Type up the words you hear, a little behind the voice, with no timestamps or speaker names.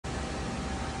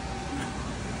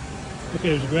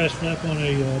Okay, there's a GrassFlap on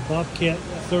a Bobcat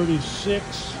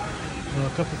 36. A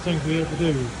couple things we have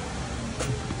to do.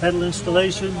 Pedal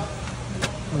installation.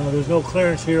 There's no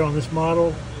clearance here on this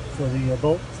model for the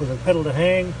bolt for the pedal to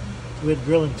hang. So we had to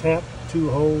drill and tap 2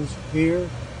 holes here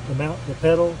to mount the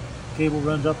pedal. Cable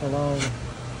runs up along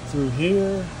through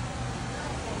here.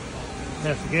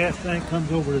 That's the gas tank,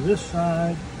 comes over to this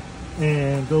side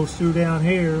and goes through down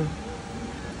here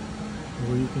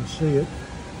where you can see it.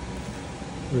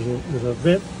 There's a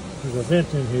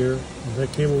vent in here, and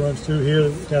that cable runs through here.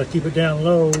 Got to keep it down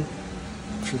low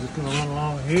because it's going to run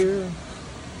along here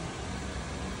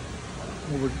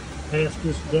over past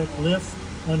this deck lift.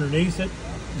 Underneath it,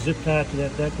 zip tied to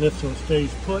that deck lift so it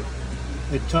stays put.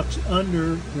 It tucks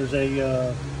under. There's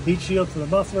a heat shield for the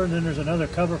muffler, and then there's another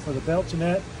cover for the belts and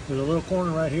that. There's a little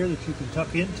corner right here that you can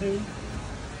tuck into,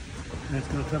 and it's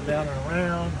going to come down and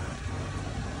around.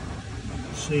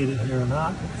 See it in here or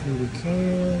not, if we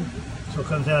can. So it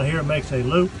comes down here and makes a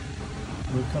loop,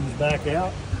 and it comes back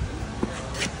out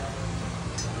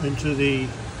into the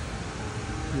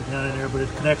down in there, but it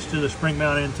connects to the spring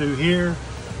mount in through here.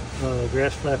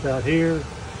 GrassFlap out here.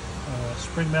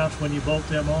 Spring mounts when you bolt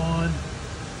them on.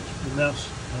 Spring mounts.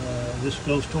 This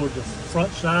goes toward the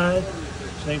front side.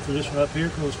 Same for this one up here.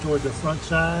 Goes toward the front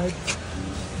side.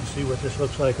 You see what this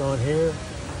looks like on here.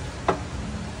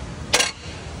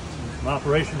 From an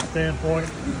operation standpoint,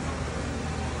 if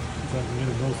I can get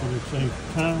them both at the same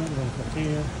time, if I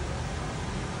can.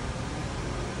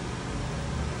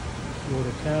 Sort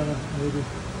of, kind of, maybe.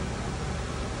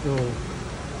 So,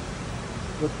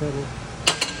 foot pedal,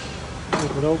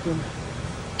 flip it open,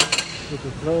 flip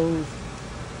it closed.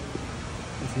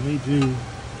 If you need to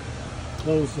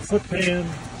close the foot pan,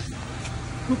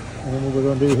 and then what we're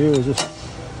going to do here is this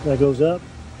guy goes up,